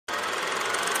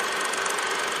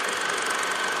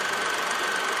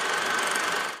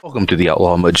Welcome to the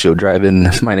Outlaw Mud Show Drive-In.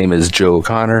 My name is Joe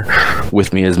O'Connor.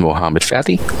 With me is Mohamed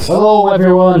Fathy. Hello,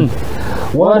 everyone.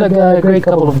 What a great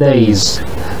couple of days.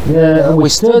 We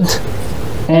stood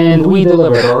and we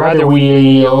delivered, or rather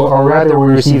we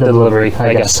received the delivery.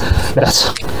 I guess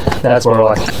that's what we're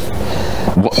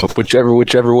like.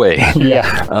 Whichever way.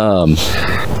 Yeah.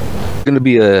 Going to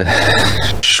be a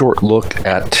short look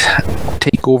at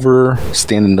TakeOver,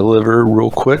 Stand and Deliver,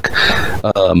 real quick.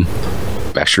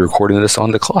 Actually recording this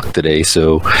on the clock today,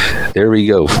 so there we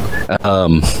go.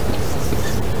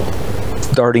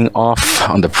 Starting off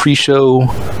on the pre-show,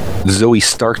 Zoe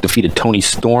Stark defeated Toni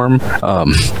Storm.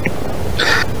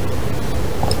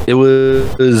 It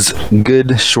was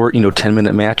good, short,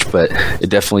 10-minute match, but it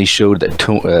definitely showed that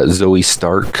Zoe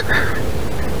Stark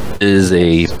is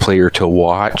a player to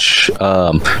watch.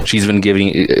 She's been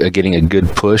getting a good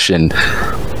push, and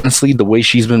honestly, the way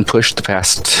she's been pushed the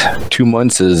past 2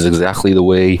 months is exactly the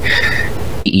way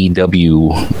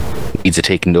AEW needs to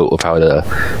take note of how to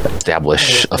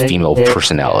establish a female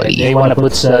personality. They want to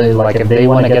put if they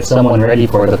want to get someone ready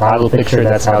for the title picture,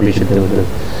 that's how they should do it. The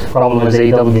problem is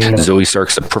AEW. Zoe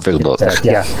Stark's a perfect look.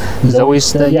 Yeah, Zoe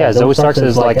Stark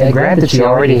is granted she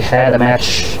already had a match.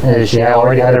 She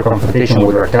already had her confrontation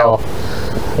with Raquel,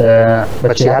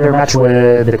 but she had her match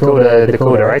with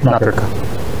Dakota, right? Not Raquel.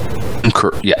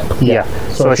 Yeah.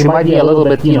 So she might be a little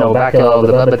bit, back of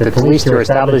the but at least you're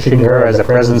establishing her as a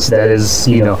presence that is,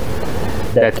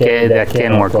 that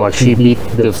can work. Like she beat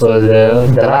the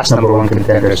last #1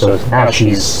 contender, so now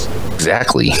she's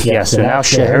exactly. Yeah. So now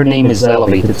her name is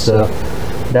elevated. So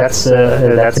that's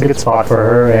a good spot for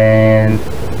her, and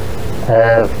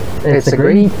it's a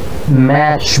great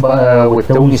match with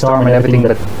Toni Storm and everything.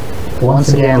 But once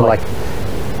again,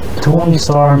 Toni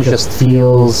Storm just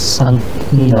feels,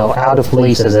 out of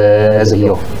place as a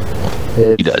heel.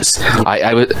 He does.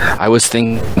 I was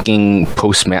thinking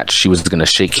post-match she was going to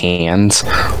shake hands.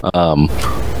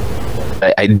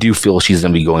 I do feel she's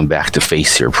going to be going back to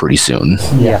face here pretty soon.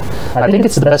 Yeah, I think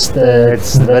it's the best.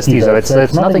 It's the best teaser. It's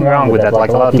nothing wrong with that.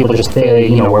 Like a lot of people just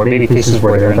wear baby faces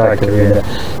for their entire career.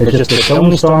 It's just that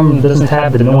Toni Storm doesn't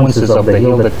have the nuances of the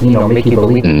heel that make you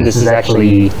believe this is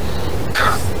actually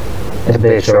a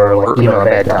bitch or a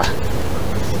bad guy.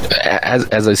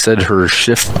 As I said, her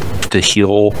shift to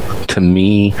heel to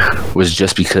me was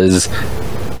just because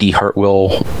Dee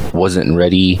Hartwell wasn't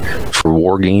ready for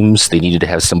War Games. They needed to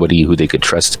have somebody who they could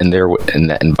trust in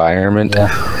that environment. Yeah.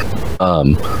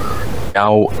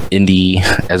 Now Indy,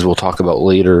 as we'll talk about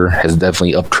later, has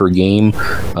definitely upped her game.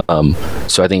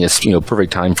 So I think it's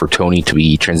perfect time for Toni to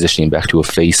be transitioning back to a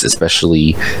face,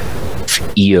 especially if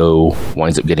Io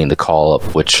winds up getting the call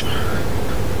up, which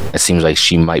it seems like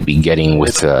she might be getting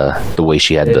with the way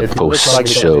she had the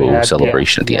post-show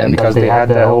celebration at the end. Because they had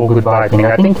the whole goodbye thing.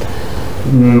 I think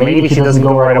maybe she doesn't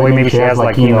go right away. Maybe she has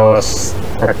a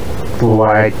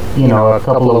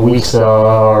couple of weeks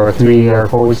or 3 or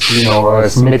 4 weeks,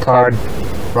 a mid-card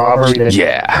robbery.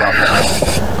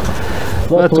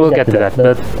 But we'll get to that.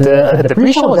 But the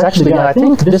pre-show was actually, I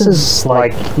think this is I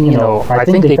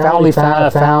think they finally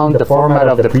found the format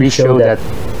of the pre-show that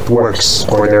works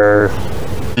for their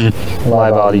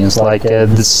live audience.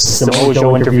 The Samoa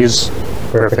Joe interviews,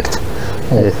 perfect.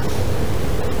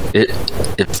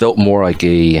 It felt more like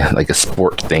a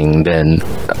sport thing than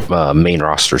main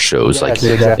roster shows. Yes,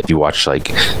 exactly. If you watch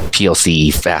PLC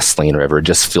Fastlane or whatever, it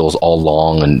just feels all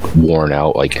long and worn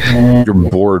out. You're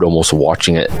bored almost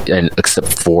watching it, and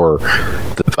except for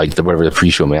whatever the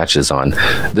pre-show match is on.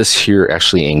 This here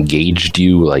actually engaged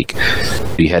you.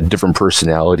 You had different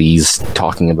personalities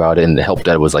talking about it, and it helped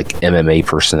that it was MMA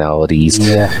personalities.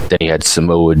 Yeah. Then you had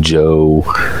Samoa Joe,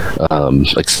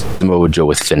 Samoa Joe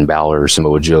with Finn Balor,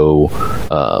 Samoa Joe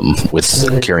with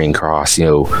Karrion Kross,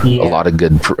 a lot of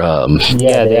good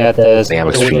they had the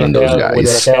dynamics between those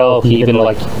guys. Even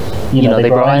they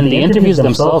brought in the interviews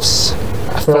themselves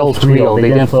felt real. They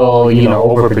didn't feel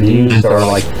overproduced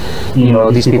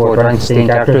or these people were trying to stay in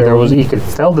character. You could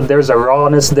tell that there's a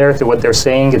rawness there to what they're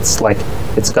saying. It's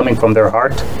it's coming from their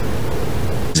heart.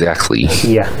 Exactly.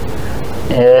 Yeah.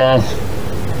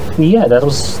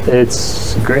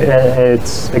 It's great.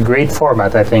 It's a great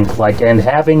format, I think. And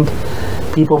having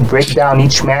people break down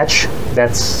each match,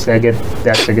 that's a good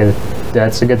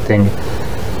thing.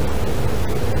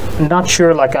 Not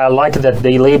sure. I like that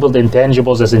they labeled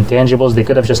intangibles as intangibles. They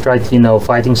could have just tried,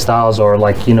 fighting styles or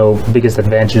biggest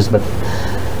advantages. But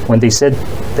when they said,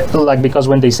 because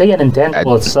when they say an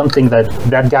intangible, it's something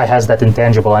that guy has that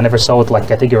intangible. I never saw it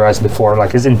categorized before.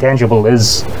 His intangible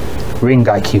is ring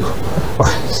IQ.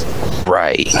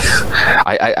 Right.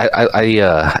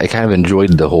 I kind of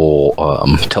enjoyed the whole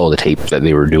tele-tape that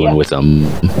they were doing with them.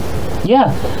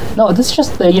 Yeah, no, this is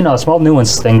just a small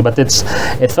nuance thing, but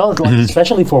it felt like,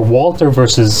 especially for Walter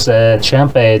versus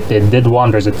Ciampa, it did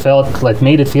wonders. It felt like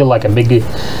made it feel like a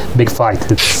big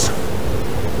fight. It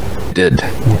did.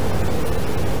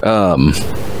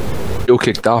 It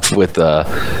kicked off with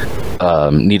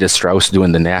Nita Strauss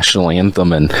doing the national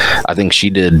anthem, and I think she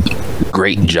did a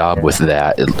great job with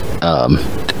that.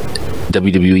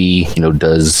 WWE,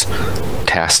 does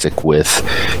fantastic with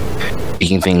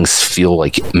making things feel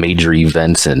like major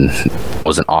events, and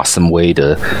was an awesome way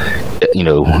to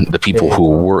the people who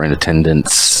were in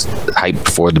attendance hyped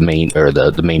before the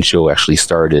main show actually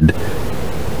started.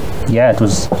 Yeah, it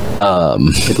was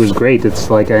great. It's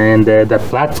like, and that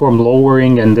platform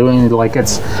lowering and doing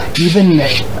it's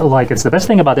the best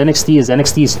thing about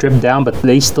NXT is stripped down, but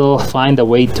they still find a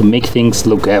way to make things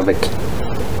look epic.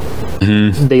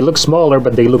 Mm-hmm. They look smaller,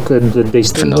 but they look good. They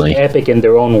still look epic in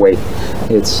their own way.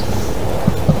 It's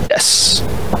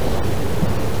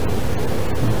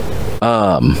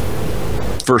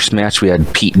first match we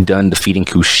had Pete Dunne defeating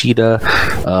Kushida.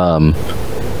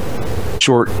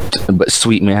 Short but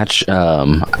sweet match.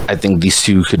 I think these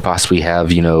two could possibly have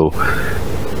they could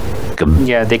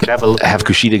have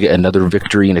Kushida get another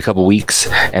victory in a couple weeks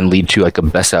and lead to like a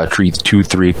best out of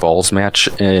 2-3 falls match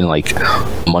in like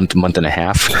a month and a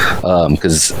half,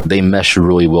 because they mesh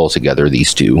really well together,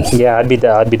 these two. Yeah, I'd be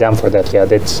down for that. Yeah,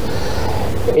 it's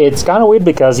kind of weird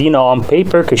because on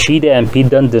paper Kushida and Pete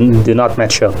Dunne do not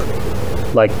match up.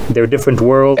 Like, they're different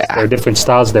worlds, they're different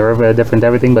styles, they're different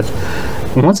everything. But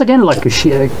once again, like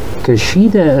Kushida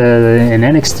in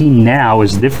NXT now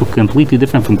is completely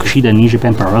different from Kushida in New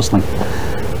Japan Pro Wrestling.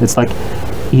 It's like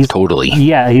he's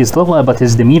still, but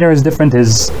his demeanor is different.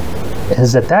 His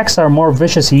attacks are more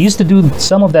vicious. He used to do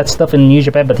some of that stuff in New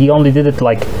Japan, but he only did it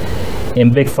like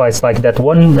in big fights, like that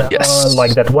one,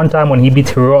 that one time when he beat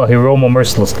Hiromu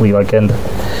mercilessly, and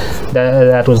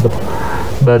that was the.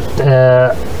 But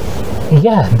he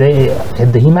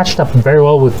matched up very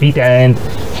well with Pete, and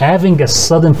having a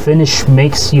sudden finish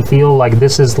makes you feel like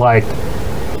this is like,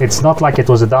 it's not like it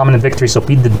was a dominant victory, so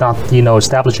Pete did not,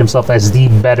 establish himself as the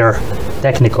better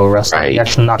technical wrestler. Right. He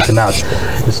actually knocked him out.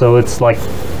 So it's like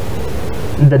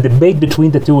the debate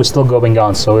between the two is still going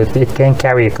on, so it can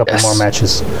carry a couple more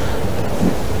matches.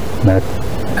 But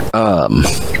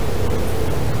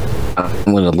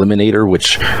an eliminator,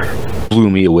 which blew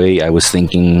me away. I was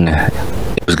thinking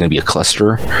it was going to be a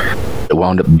cluster. It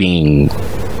wound up being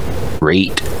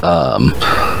great.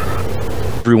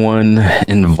 Everyone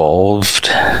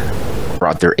involved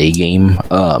brought their A game.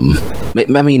 I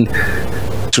mean,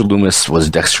 Dexter Lumis was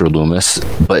Dexter Lumis,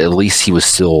 but at least he was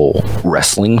still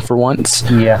wrestling for once.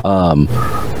 Yeah.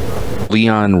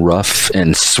 Leon Ruff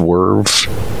and Swerve.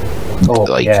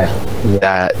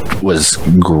 That was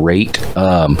great.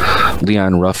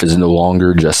 Leon Ruff is no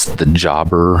longer just the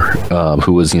jobber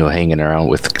who was hanging around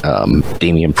with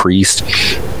Damian Priest.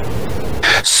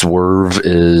 Swerve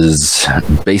is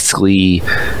basically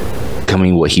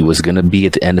becoming what he was going to be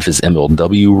at the end of his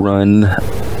MLW run,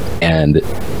 and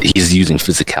he's using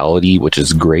physicality, which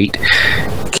is great.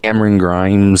 Cameron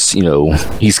Grimes,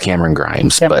 he's Cameron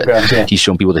Grimes, he's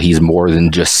shown people that he's more than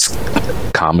just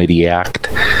comedy act.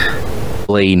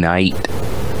 LA Knight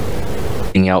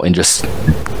getting out and just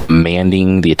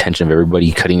commanding the attention of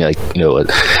everybody, cutting a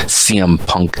CM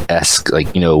Punk-esque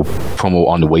promo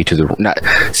on the way to the, not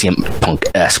CM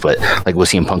Punk-esque, but like what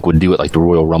CM Punk would do at like the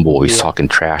Royal Rumble, where he's talking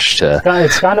trash to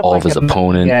it's kind of all like of his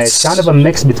opponents. Yeah, it's kind of a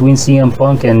mix between CM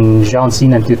Punk and John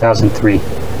Cena in 2003.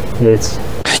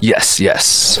 Yes.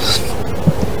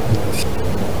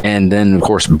 And then of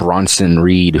course Bronson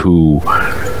Reed, who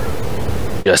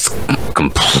just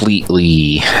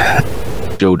completely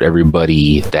showed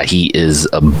everybody that he is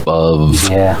above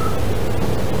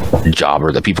the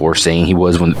jobber that people were saying he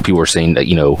was, when people were saying that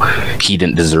he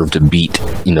didn't deserve to beat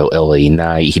LA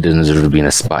Knight, he didn't deserve to be in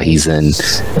a spot he's in.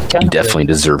 He definitely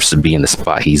deserves to be in the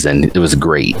spot he's in. It was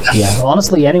great. Yeah,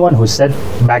 honestly, anyone who said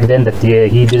back then that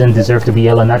he didn't deserve to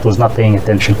be LA Knight was not paying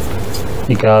attention,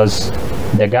 because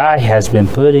the guy has been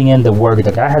putting in the work.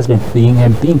 The guy has been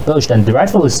being pushed, and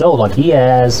rightfully so. Like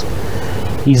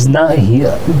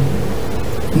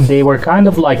they were kind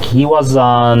of like he was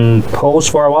on pause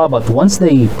for a while, but once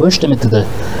they pushed him into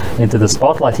the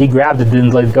spotlight, he grabbed it,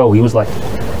 didn't let go. He was like,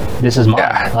 "This is mine.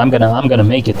 Yeah. I'm gonna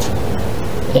make it."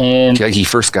 And he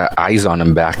first got eyes on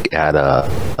him back at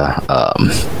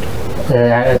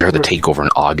where the takeover in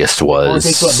August was.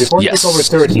 Before takeover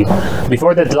 30,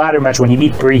 before that ladder match when he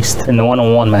beat Priest in the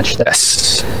one-on-one match.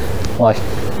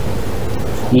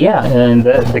 Yeah, and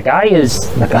the guy is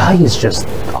just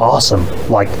awesome.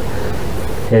 Like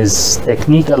his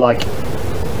technique, like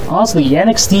honestly,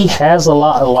 NXT has a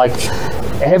lot. Like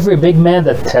every big man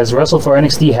that has wrestled for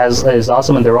NXT is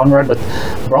awesome in their own right, but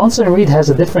Bronson Reed has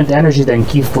a different energy than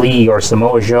Keith Lee or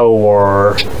Samoa Joe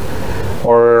or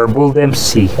Bull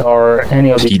Dempsey or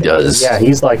any of these. He does. Yeah,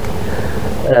 he's like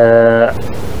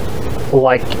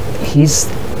he's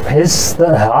his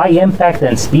high impact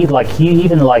and speed. Like he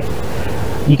even like.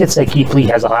 You could say Keith Lee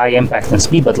has a high impact and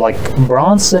speed, but like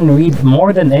Bronson Reed,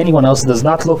 more than anyone else, does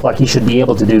not look like he should be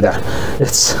able to do that.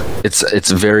 It's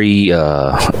very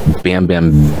Bam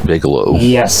Bam Bigelow.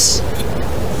 Yes,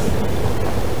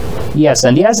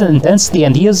 and he has an intensity,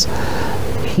 and he just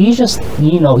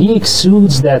he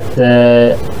exudes that.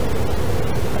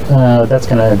 This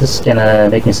is gonna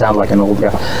make me sound like an old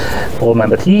man,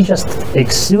 but he just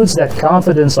exudes that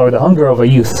confidence or the hunger of a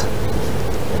youth.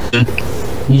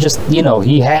 He just,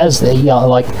 he has,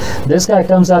 like, this guy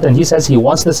comes out and he says he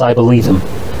wants this, I believe him.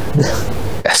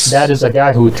 Yes. That is a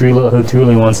guy who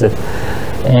truly wants it.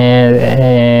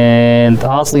 And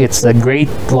honestly, it's a great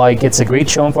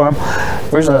showing for him.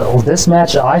 First of all, this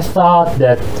match, I thought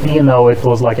that, it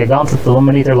was like a gauntlet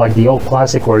eliminator, like the old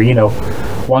classic where,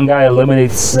 one guy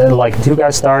eliminates, like two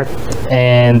guys start,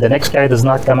 and the next guy does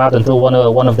not come out until one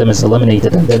of them is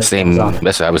eliminated, and then Same.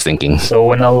 That's what I was thinking. So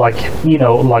when like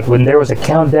when there was a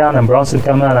countdown and Bronson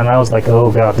come out, and I was like,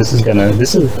 oh god, I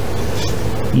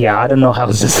don't know how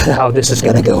this is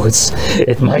gonna go.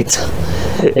 It might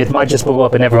just blow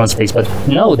up in everyone's face, but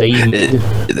no, they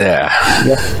yeah.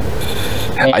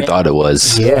 I thought it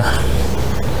was. Yeah.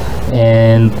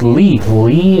 And Lee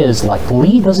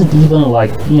doesn't even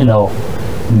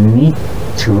need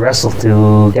to wrestle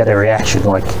to get a reaction.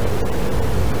 Like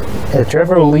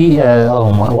Trevor Lee,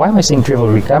 why am I saying Trevor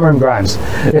Lee? Cameron Grimes.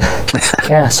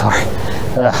 Yeah, sorry.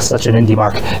 Such an indie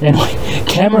mark. Anyway,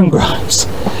 Cameron Grimes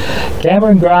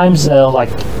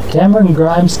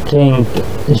can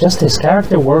just his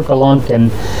character work alone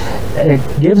it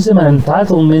gives him an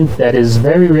entitlement that is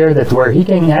very rare, that where he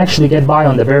can actually get by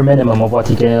on the bare minimum of what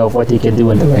he can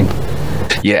do in the ring.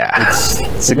 Yeah,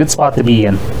 it's a good spot to be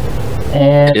in.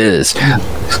 And it is.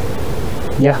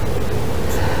 Yeah,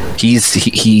 he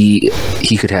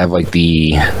could have like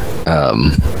the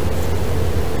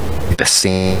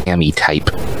Sammy type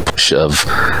push of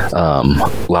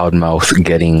Loudmouth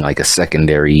getting like a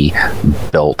secondary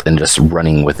belt and just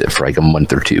running with it for like a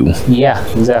month or two. Yeah,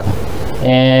 exactly.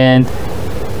 And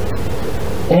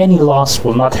any loss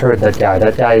will not hurt that guy.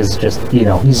 That guy is just,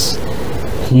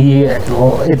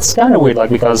 it's kind of weird, like,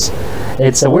 because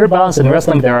it's a weird balance in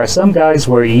wrestling. There are some guys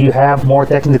where you have more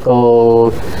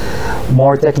technical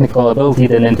ability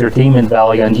than entertainment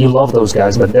value, and you love those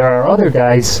guys. But there are other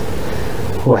guys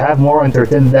who have more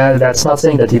entertainment. That's not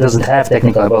saying that he doesn't have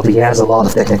technical ability. He has a lot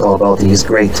of technical ability. He's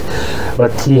great,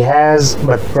 but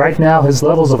right now his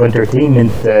levels of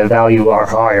entertainment value are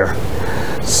higher.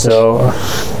 So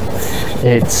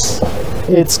it's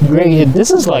great.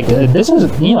 This is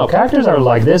characters are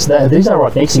like this. These are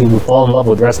what makes you fall in love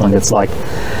with wrestling. It's like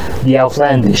the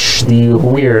outlandish, the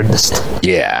weirdest.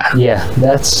 Yeah.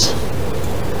 That's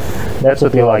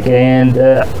what they like. And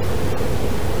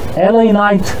LA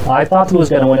Knight, I thought he was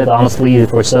going to win it, honestly.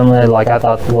 For some, I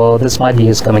thought, well, this might be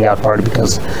his coming out party,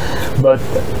 but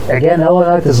again, LA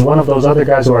Knight is one of those other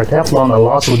guys who are Teflon. A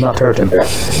loss would not hurt him.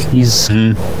 He's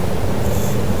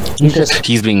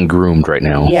being groomed right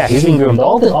now. Yeah, he's being groomed.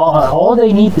 All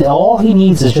he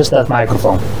needs is just that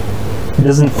microphone. He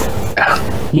doesn't.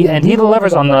 He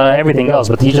delivers on everything else,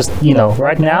 but he just,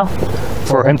 right now,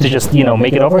 for him to just,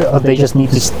 make it over, they just need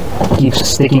to keep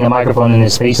sticking a microphone in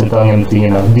his face and telling him to,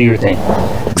 do your thing.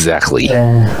 Exactly.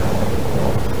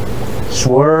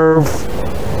 Swerve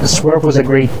was a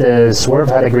great. Swerve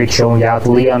had a great showing out.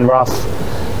 Leon Ruff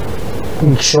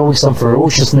showing some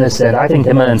ferociousness, and I think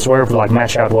him and Swerve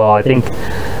match out well. I think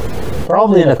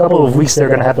probably in a couple of weeks they're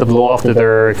gonna have to blow off to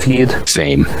their feud.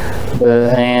 Same.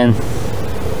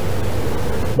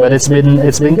 But it's been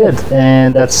good.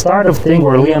 And that start of thing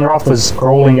where Leon Ruff was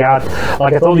crawling out,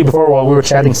 like I told you before while we were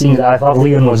chatting, seeing that I thought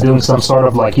Leon was doing some sort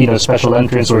of special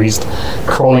entrance where he's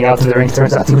crawling out to the ring.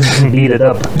 Turns out he was getting beat it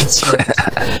up.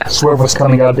 Swerve was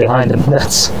coming out behind him.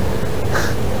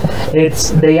 They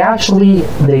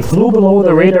flew below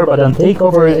the radar, but on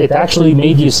TakeOver it actually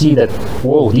made you see that,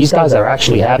 whoa, these guys are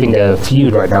actually having a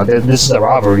feud right now. This is a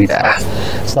rivalry.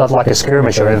 It's not like a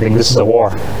skirmish or anything. This is a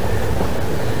war.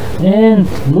 And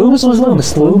Loomis was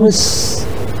Loomis. Loomis,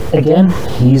 again,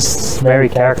 he's very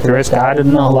characteristic. I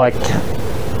don't know,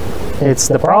 it's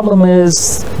the problem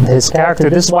is his character.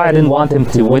 This is why I didn't want him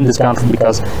to win this contest,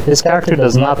 because his character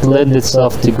does not lend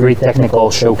itself to great technical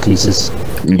showcases.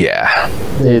 Yeah.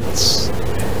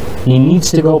 He needs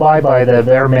to go by the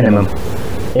bare minimum.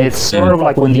 It's sort of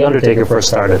like when The Undertaker first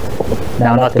started.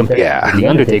 Now, not compared to The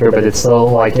Undertaker, but it's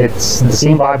still like, it's the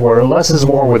same vibe where less is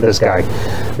more with this guy.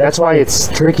 That's why it's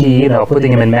tricky, you know,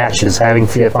 putting him in matches, finding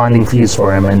feuds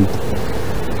for him, and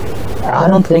I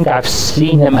don't think I've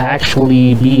seen him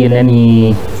actually be in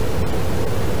any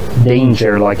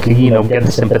danger, like, you know, get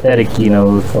sympathetic, you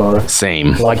know.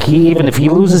 Same. Like, even if he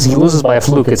loses by a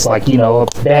fluke. It's like, you know,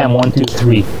 bam, 1, 2,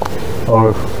 3.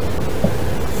 Or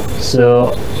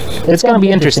so it's gonna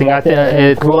be interesting.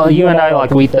 Well, you and I,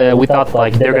 like, we thought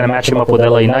like they're gonna match him up with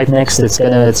LA Knight next. It's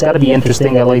gotta be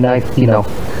interesting. LA Knight, you know,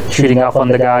 shooting off on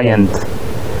the guy, and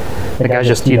the guy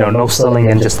just, you know, no selling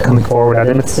and just coming forward at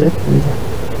him.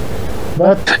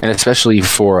 And especially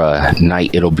for a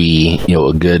Knight, it'll be, you know,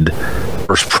 a good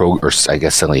first or I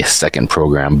guess only a second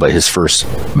program, but his first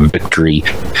victory,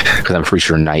 because I'm pretty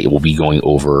sure Knight will be going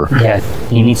over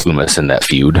he needs Loomis in that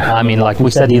feud. I mean, like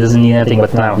we said, he doesn't need anything,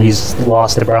 but now he's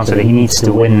lost to Brown, so he needs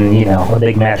to win, you know, a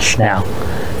big match now.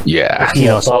 Yeah. You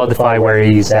know, solidify where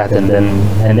he's at, and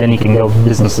then he can go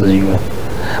business as usual.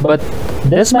 But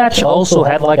this match also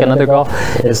had like another goal.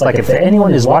 It's like, if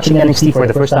anyone is watching NXT for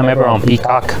the first time ever on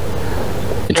Peacock,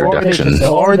 introduction,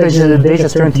 or they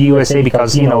just turn to USA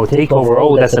because, you know, TakeOver,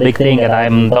 oh, that's a big thing, and I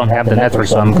don't have the network,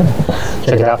 so I'm gonna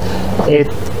check it out.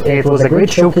 It was a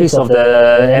great showcase of the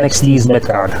NXT's mid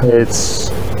card. It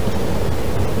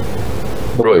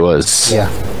really was. Yeah,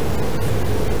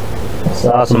 it's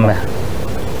awesome.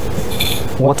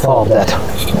 What followed that?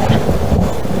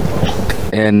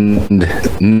 And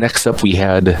next up, we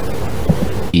had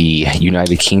the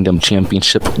United Kingdom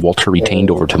Championship. Walter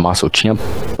retained over Tommaso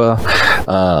Ciampa.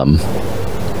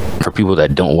 For people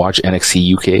that don't watch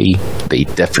NXT UK, they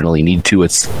definitely need to.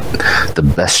 It's the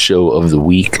best show of the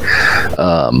week.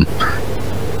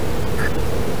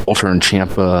 Walter and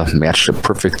Ciampa matched up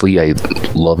perfectly. I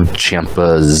loved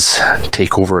Ciampa's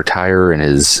takeover attire and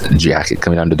his jacket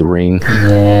coming onto the ring.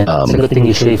 Yeah, it's a good thing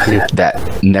he shaved you.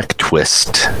 That neck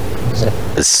twist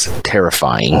is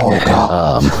terrifying. Oh,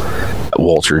 God.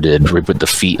 Walter did right with the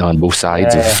feet on both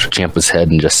sides of Ciampa's head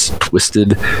and just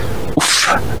twisted. Oof.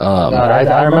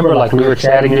 I remember, like, we were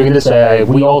chatting during this.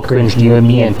 We all cringed, you and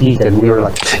me and Pete, and we were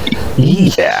like,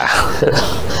 yeah.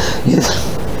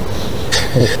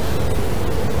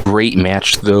 Great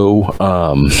match though.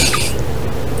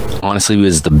 Honestly, it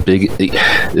was the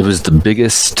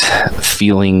biggest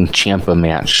feeling Ciampa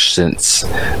match since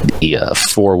the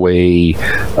 4-way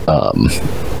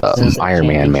Iron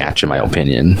Man match, in my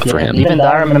opinion, for him. Even the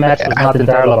Iron Man match was not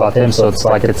entirely about him, so it's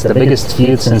like it's the biggest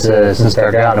feud since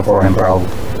Gargano for him, probably.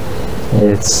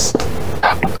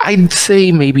 I'd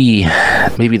say maybe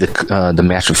the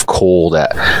match with Cole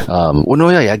that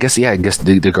I guess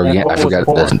the Gargano, I forgot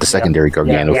the secondary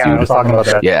Gargano feud. I was talking about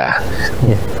that.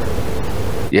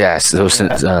 Yeah, so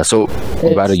since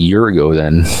about a year ago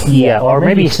then. Yeah, or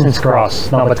maybe since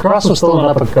Cross. No, but Cross was still an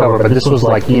up and cover, but this was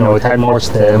like, you know, it had more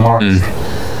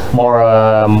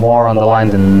on the line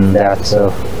than that.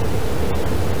 So,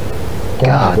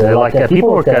 God,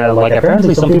 people were like,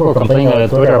 apparently some people were complaining on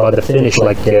Twitter about the finish,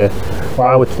 like,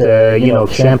 why would you know,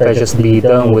 Ciampa just be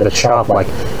done with a chop? Like,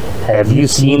 have you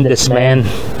seen this man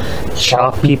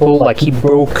chop people? Like, he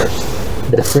broke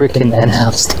the freaking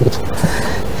announce table.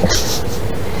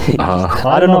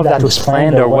 I don't know if that was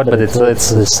planned or what, but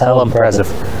it's hell impressive.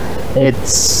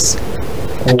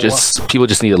 People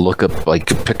just need to look up like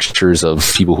pictures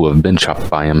of people who have been chopped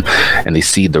by him, and they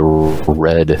see the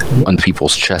red on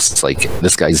people's chests. Like,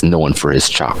 this guy's known for his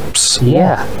chops.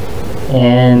 Yeah,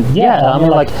 and I mean,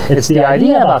 like, it's the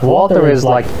idea about Walter is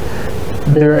like,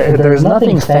 there's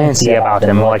nothing fancy about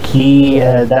him. Like,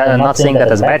 I'm not saying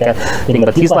that as a bad thing,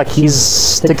 but he's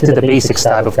stick to the basics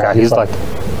type of guy. He's like,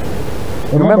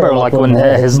 remember, like, when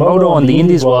his motto on the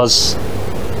Indies was,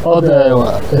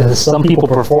 some people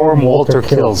perform, Walter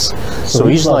kills. So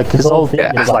he's like, his whole thing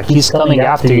is like, he's coming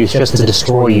after you just to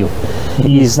destroy you.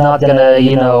 He's not gonna,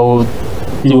 you know,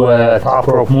 do a top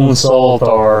rope moonsault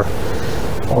or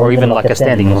even like a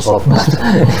standing moonsault.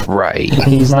 Right.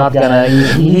 He's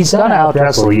gonna out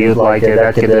wrestle you. Like,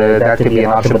 that could be an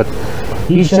option, but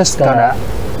he's just gonna,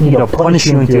 you know, punish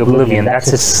you into oblivion. That's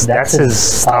his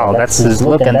style, that's his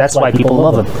look, and that's why people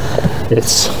love him.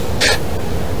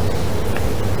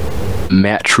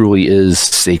 Matt truly is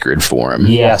sacred for him.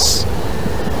 Yes,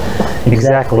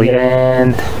 exactly,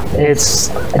 and it's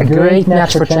a great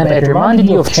match for Ciampa. It reminded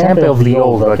you of Ciampa of the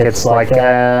old. Like, it's like,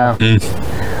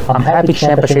 I'm happy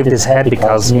Ciampa shaved his head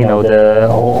because, you know, the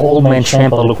old man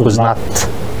Ciampa look was not...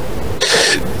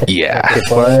 Yeah.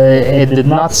 It did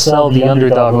not sell the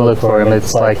underdog look for him.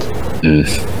 It's like...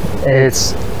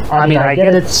 It's... I mean, I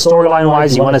get it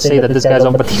storyline-wise, you want to say that this guy's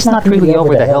on, but he's not really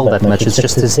over the hell that much. It's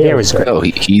just his hair is great. No,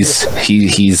 he's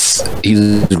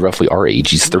roughly our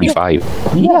age. He's 35.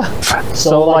 Yeah.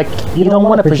 So, like, you don't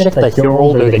want to project that you're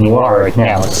older than you are right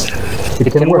now. It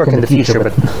can work in the future,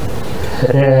 but...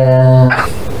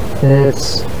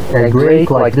 it's a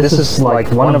great, like, this is, like,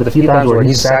 one of the few times where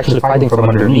he's actually fighting from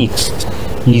underneath.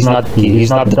 He's not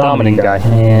the dominant guy.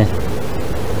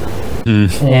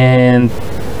 And...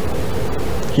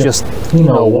 just, you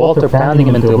know, Walter pounding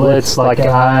him into the blitz. Like,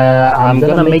 I'm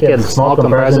gonna make a small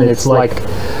comparison. It's like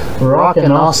Rock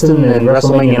and Austin in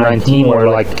WrestleMania 19, where,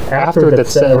 like, after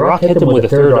that, Rock hit him with the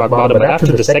third rock bottom, but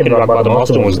after the second rock bottom,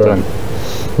 Austin was done.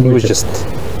 He was just...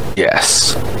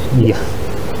 Yes. Yeah.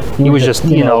 He was just,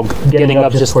 you know, getting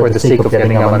up just for the sake of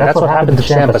getting up. And that's what happened to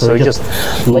Ciampa. So he just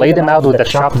laid him out with that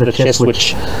shot to the chest,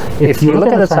 which, if you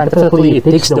look at it scientifically, it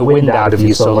takes the wind out of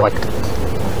you. So, like...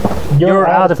 You're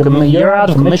out of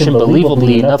commission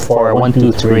believably enough for a 1,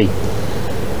 2, 3.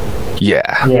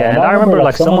 Yeah. Yeah, and I remember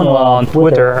like someone on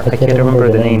Twitter, I can't remember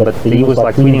the name, but he was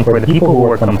like tweeting for the people who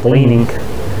were complaining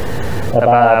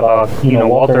about you know,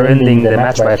 Walter ending the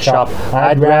match by a chop.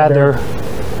 I'd rather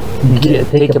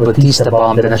take a Batista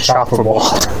bomb than a chop for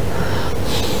Walter.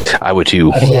 I would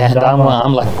too. Yeah, and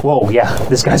I'm like, whoa, yeah,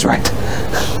 this guy's right.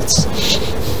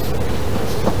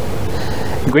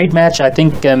 Great match, I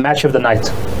think, match of the night.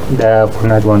 For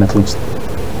night one at least.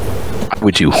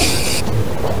 Would you?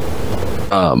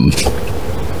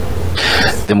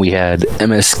 Then we had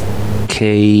MSK,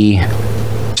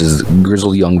 which is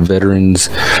Grizzled Young Veterans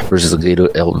versus Legado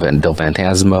del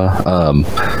Fantasma.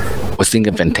 I was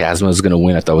thinking Fantasma was going to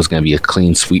win. I thought it was going to be a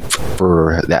clean sweep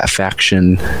for that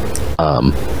faction.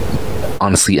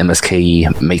 Honestly,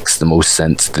 MSK makes the most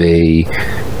sense. They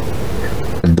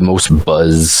the most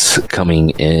buzz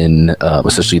coming in,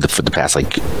 especially for the past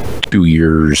like 2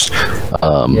 years,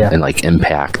 and like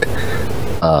Impact.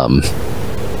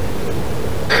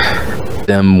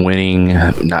 Them winning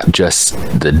not just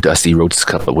the Dusty Rhodes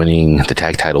Cup, but winning the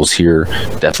tag titles here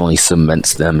definitely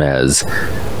cements them as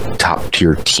top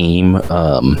tier team.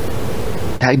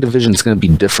 Tag division is going to be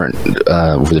different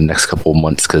over the next couple of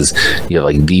months because you know,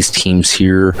 like these teams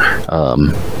here.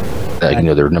 You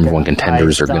know, their number one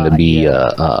contenders are going to be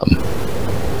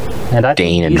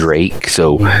Dane and Drake.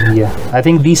 So yeah, I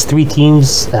think these three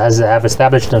teams have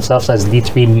established themselves as the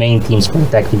three main teams for the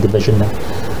tag team division now.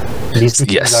 These three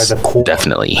teams are the core.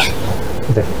 Definitely.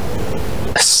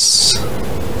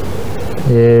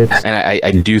 Yes. And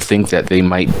I do think that they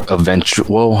might eventually.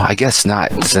 Well, I guess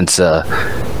not, since they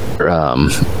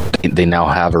now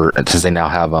have her. Since they now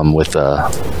have with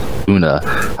Una.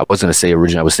 I was going to say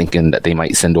originally I was thinking that they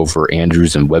might send over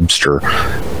Andrews and Webster.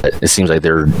 It seems like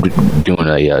they're doing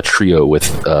a trio with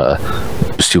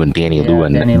Stu and Danny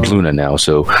Luna now,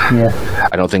 so yeah.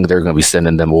 I don't think they're going to be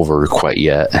sending them over quite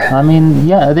yet. I mean,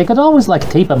 yeah, they could always like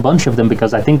tape a bunch of them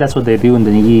because I think that's what they do in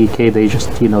the EK. They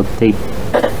just, you know, tape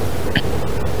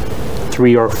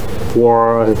 3 or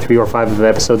 5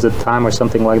 episodes at a time or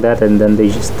something like that, and then they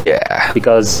just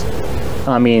because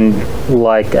I mean,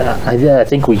 like, I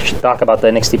think we should talk about the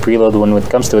NXT preload when it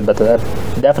comes to it, but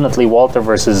definitely Walter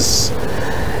versus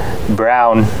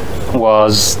Brown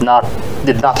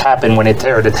did not happen when it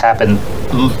aired. It happened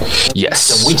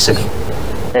some weeks ago.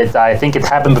 I think it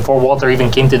happened before Walter even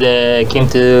came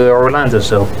to Orlando,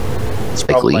 so it's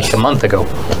probably like a month ago.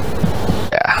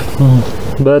 Yeah.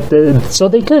 But so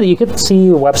you could see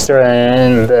Webster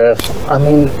and I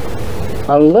mean,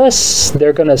 unless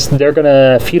they're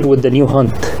gonna feud with the new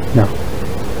Hunt. No.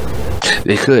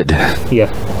 They could.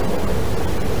 Yeah.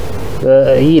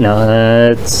 You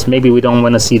know, it's maybe we don't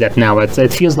want to see that now.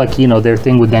 It feels like, you know, their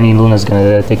thing with Danny Luna is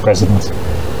gonna take precedence.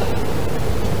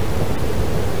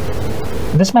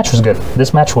 This match was good.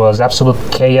 This match was absolute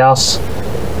chaos.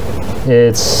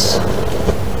 It's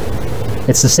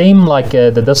the same like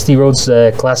the Dusty Rhodes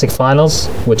Classic Finals,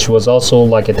 which was also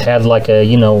like it had like a,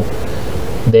 you know,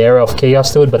 the era of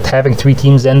chaos to it, but having 3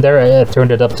 teams in there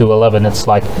turned it up to 11. It's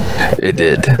like it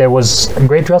did. There was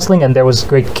great wrestling and there was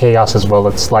great chaos as well.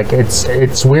 It's like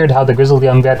it's weird how the Grizzled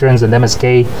Young Veterans and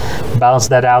MSK balanced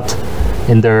that out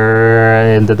in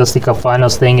the Dusty Cup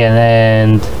Finals thing,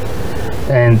 and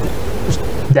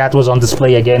that was on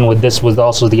display again with this, with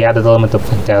also the added element of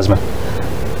Phantasma.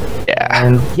 Yeah.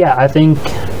 And yeah, I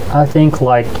think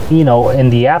like, you know,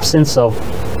 in the absence of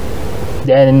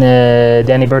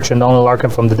Danny Burch and Donald Larkin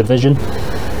from the division,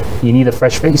 you need a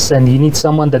fresh face and you need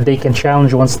someone that they can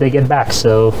challenge once they get back.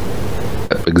 So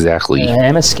Yep, exactly.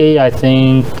 MSK, I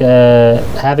think,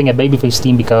 having a babyface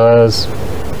team because,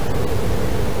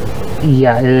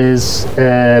 is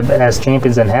as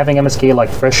champions, and having MSK like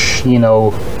fresh,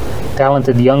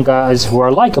 talented young guys who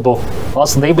are likable.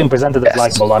 Also, they've been presented as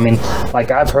likable. I mean,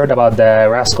 like I've heard about the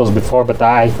Rascals before, but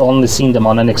I've only seen them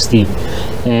on NXT,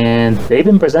 and they've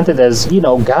been presented as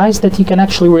guys that you can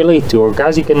actually relate to, or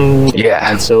guys you can. Yeah.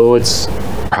 And so it's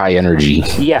high energy.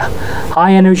 Yeah,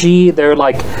 high energy. They're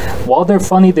like, while they're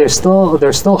funny, they're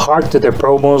still hard to their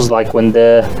promos. Like when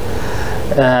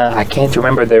I can't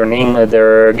remember their name,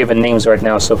 their given names right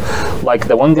now. So, like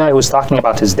the one guy who's talking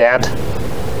about his dad.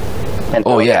 And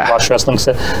watch wrestling.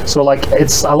 So like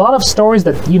it's a lot of stories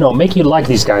that make you like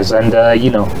these guys, and and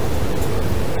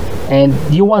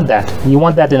you want that. You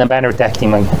want that in a banner tag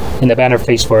team, like, in a banner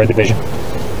face for a division.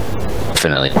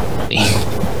 Definitely.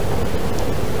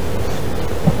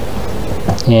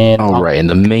 And all right, in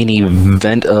the main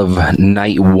event of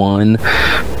night 1,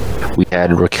 we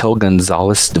had Raquel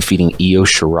Gonzalez defeating Io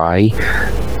Shirai.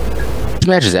 This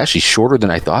match is actually shorter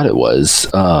than I thought it was.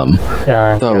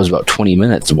 I thought it was about 20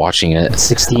 minutes watching it.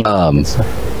 16.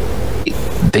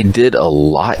 They did a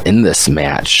lot in this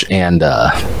match, and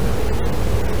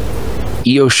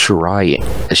Io Shirai,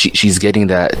 she's getting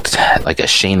that like a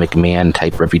Shane McMahon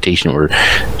type reputation, where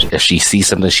if she sees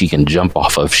something she can jump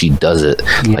off of, she does it.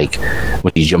 Yeah. Like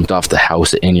when she jumped off the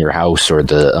house In Your House, or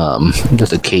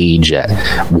the cage at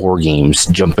War Games,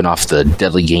 jumping off the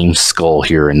Deadly Games skull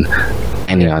here and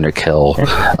ending on her kill.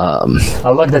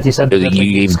 I like that you said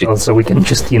Deadly Games skull, so we can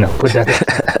just put that.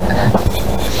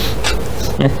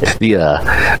 You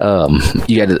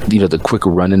had the quick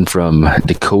run-in from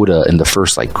Dakota in the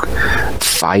first like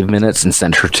 5 minutes and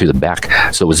sent her to the back,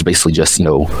 so it was basically just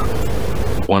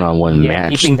one-on-one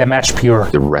match, keeping the match pure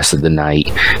the rest of the night.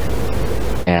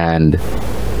 And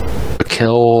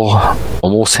Raquel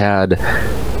almost had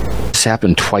this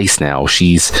happen twice now.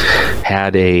 She's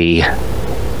had a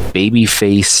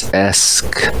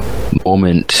babyface-esque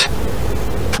moment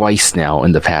twice now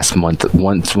in the past month.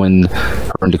 Once when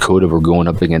her and Dakota were going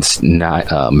up against Nia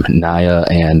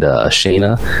and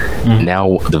Shayna.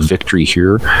 Now the victory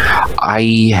here.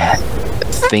 I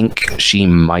think she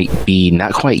might be,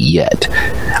 not quite yet.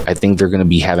 I think they're going to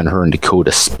be having her and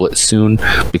Dakota split soon,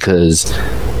 because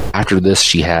after this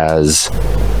she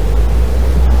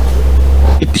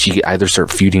could either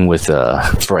start feuding with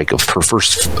for like her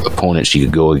first opponent, she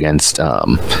could go against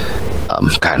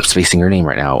God, I'm spacing her name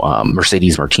right now,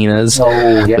 Mercedes Martinez.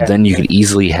 But then you could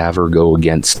easily have her go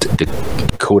against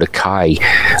Dakota Kai,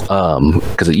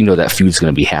 because that feud's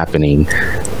going to be happening.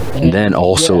 And then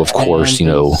also, of course,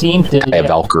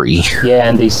 Valkyrie. Yeah,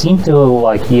 and they seem to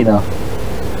like,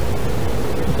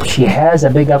 she has a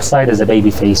big upside as a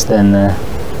babyface. Then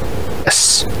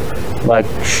yes, like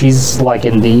she's like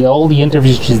in all the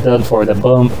interviews she's done for the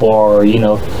Bump, or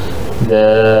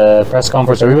the press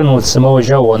conference, or even with Samoa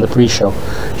Joe on the pre-show,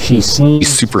 she's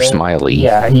super smiley.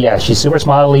 Yeah, she's super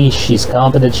smiley. She's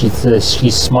confident.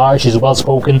 She's smart. She's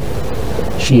well-spoken.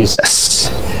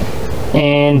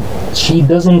 And she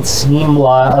doesn't seem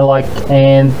like,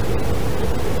 and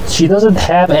she doesn't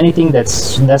have anything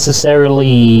that's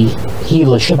necessarily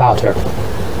heelish about her.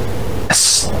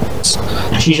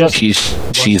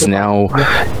 She's now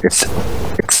it's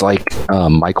like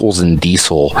Michaels and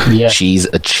Diesel. Yeah. She's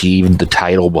achieved the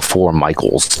title before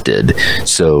Michaels did.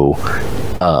 So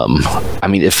I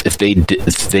mean, if they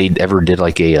ever did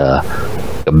like a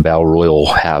Battle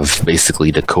Royal, have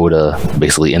basically Dakota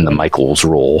basically in the Michaels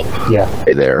role. Yeah,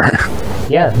 right there.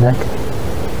 Yeah,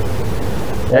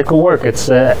 that could work. It's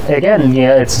again,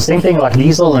 it's the same thing like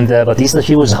Diesel and Batista.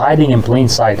 She was hiding in plain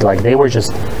sight. Like they were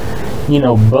just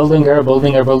building her,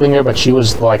 but she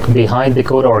was like behind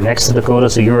Dakota or next to Dakota,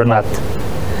 so you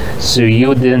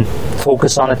didn't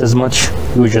focus on it as much.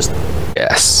 You were just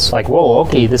like, whoa,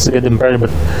 okay, this is good, imperative.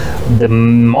 But the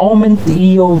moment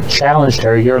Io challenged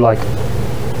her, you're like,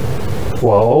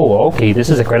 whoa, okay, this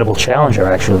is a credible challenger.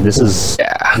 Actually, this is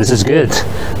good.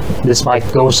 This might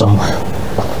go somewhere.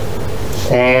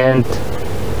 And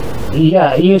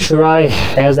Io Shirai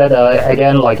has that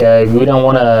again. Like we don't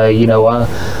want to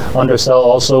undersell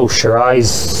also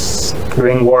Shirai's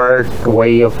ring work,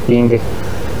 way of being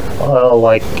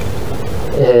like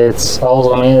it's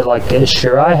also, I mean, like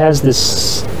Shirai has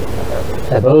this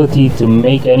ability to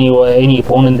make any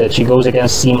opponent that she goes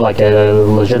against seem like a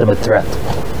legitimate threat.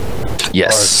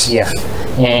 Yes.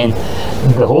 And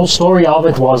the whole story of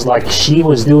it was like she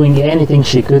was doing anything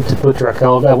she could to put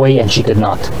Raquel away, and she could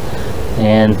not.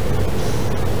 And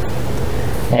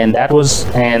and that's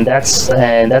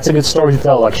a good story to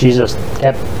tell. Like she just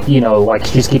kept, like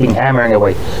she's keeping hammering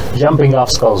away, jumping off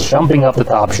skulls, jumping up the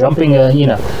top, jumping, doing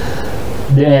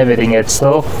everything. It's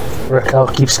still Raquel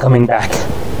keeps coming back.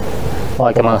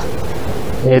 Like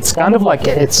it's kind of like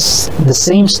it's the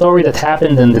same story that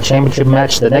happened in the championship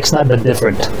match the next night, but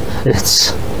different.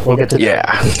 We'll get to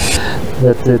that.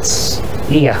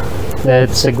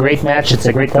 It's a great match. It's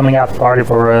a great coming out party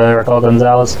for Raquel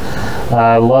Gonzalez.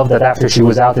 I love that after she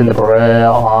was out in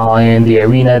the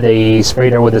arena, they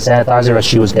sprayed her with the sanitizer as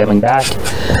she was coming back.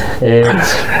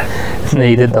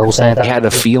 They did the whole sanitizer. I had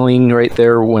a feeling right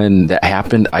there when that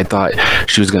happened. I thought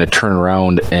she was going to turn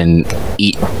around and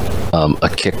eat a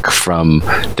kick from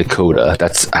Dakota.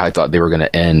 That's how I thought they were going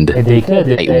to end.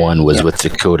 Night one was with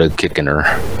Dakota kicking her.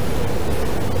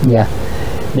 Yeah.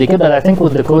 They could, but I think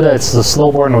with Dakota, it's the slow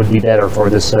burn would be better for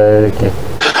this kick.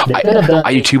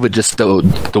 I do too, but just the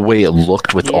way it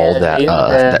looked with all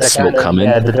that smoke coming.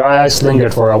 Yeah, the dry ice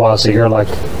lingered for a while, so you're like,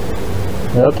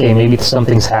 okay, maybe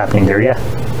something's happening there. Yeah.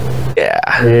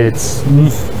 It's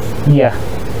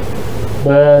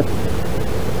but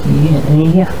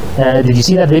did you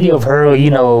see that video of her,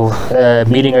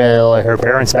 meeting her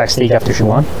parents backstage after she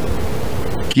won?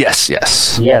 Yes.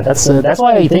 Yeah, that's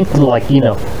why I think, like,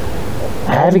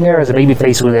 having her as a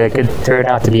babyface could turn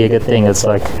out to be a good thing. It's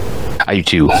like, I do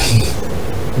too.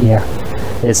 Yeah,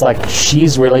 it's like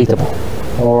she's relatable,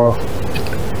 or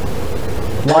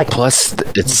like. Plus,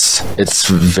 it's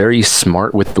very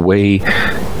smart with the way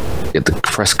at the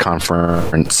press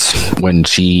conference when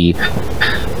she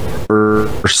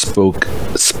first spoke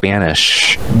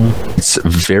Spanish. It's a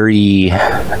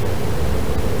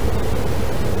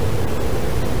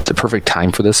perfect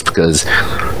time for this because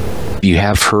you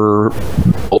have her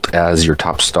built as your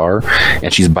top star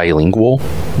and she's bilingual.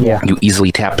 You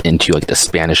easily tap into like the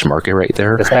Spanish market right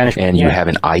there, you have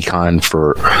an icon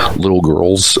for little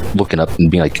girls looking up and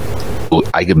being like, oh,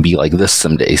 I could be like this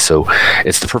someday. So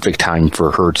it's the perfect time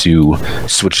for her to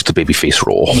switch to babyface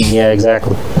role. Yeah,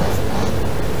 exactly.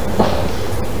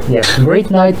 Yeah, great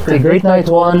night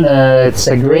one. It's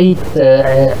a great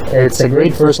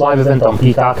first live event on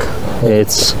Peacock.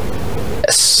 It's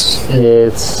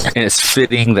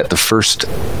fitting that the first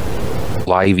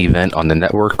live event on the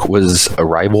network was a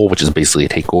rival, which is basically a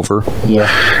takeover.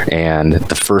 And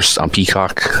the first on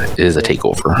Peacock is a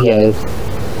takeover.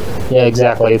 Yeah,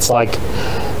 exactly. It's like,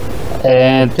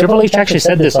 and Triple H actually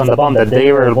said this on the bomb, that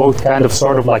they were both kind of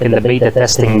sort of like in the beta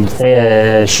testing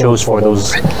shows for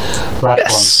those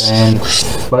platforms.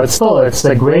 But still, it's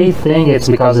a great thing. It's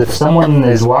because if someone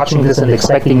is watching this and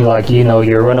expecting, like,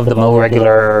 your run-of-the-mill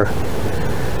regular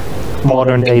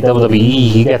modern day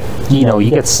WWE, you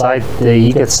get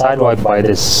sidewiped by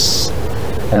this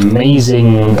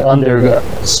amazing underground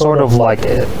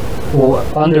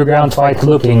fight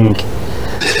looking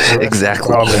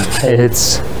exactly.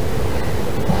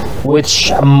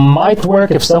 Which might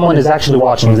work if someone is actually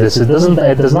watching this. The look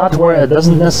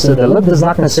does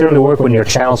not necessarily work when you're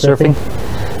channel surfing.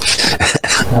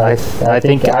 I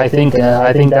think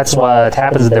that's what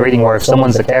happens in the rating, where if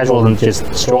someone's a casual and just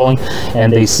strolling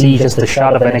and they see just a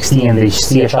shot of NXT and they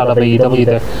see a shot of AEW,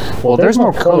 there, well, there's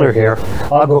more color here,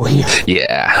 I'll go here.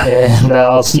 Yeah. And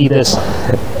I'll see this.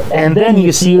 And then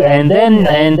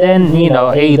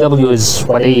AEW is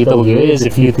what AEW is.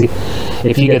 If you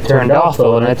get turned off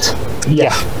on it,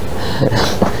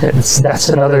 that's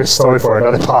another story for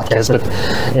another podcast. But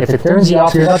if it turns you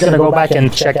off, you're not going to go back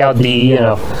and check out the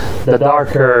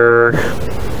darker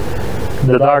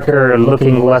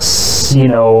looking, less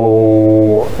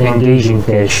engaging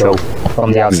show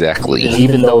from the outside. Exactly.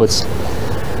 Even though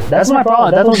that's my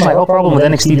problem. That was my whole problem with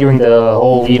NXT during the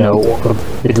whole,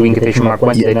 between quotation mark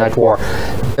Wednesday Night War.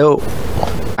 Oh,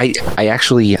 I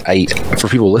actually, for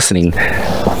people listening,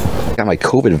 I got my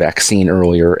COVID vaccine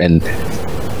earlier and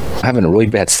I'm having a really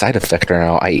bad side effect right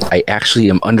now. I actually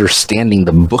am understanding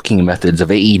the booking methods of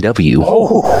AEW.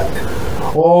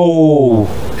 Oh,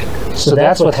 so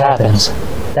that's what happens.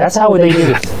 That's how they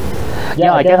do it.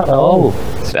 Yeah, I guess. Oh,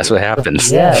 that's what happens.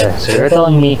 Yeah, so you're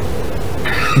telling me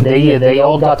they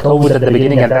all got COVID at the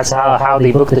beginning, and that's how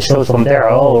they book the shows from there.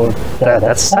 Oh,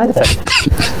 that's a side effect.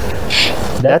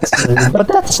 But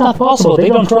that's not possible. They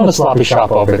don't run a sloppy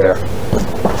shop over there.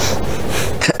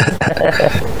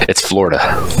 It's Florida.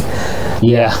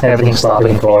 Yeah, everything's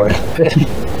sloppy in Florida.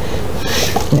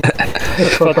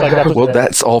 Well,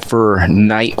 that's all for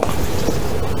night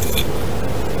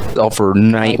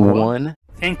one.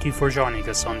 Thank you for joining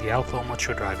us on the Outlaw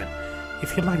Macho Drive-In.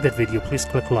 If you liked that video, please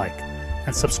click like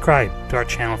and subscribe to our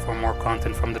channel for more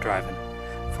content from the drive-in.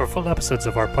 For full episodes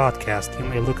of our podcast, you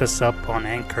may look us up on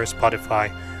Anchor,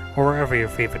 Spotify, or wherever your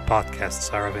favorite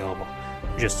podcasts are available.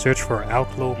 Just search for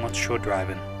Outlaw Macho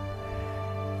Driving.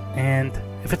 And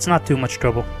if it's not too much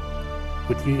trouble,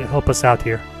 would you help us out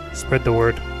here? Spread the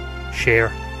word,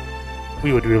 share.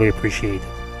 We would really appreciate it.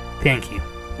 Thank you.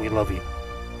 We love you.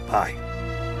 Bye.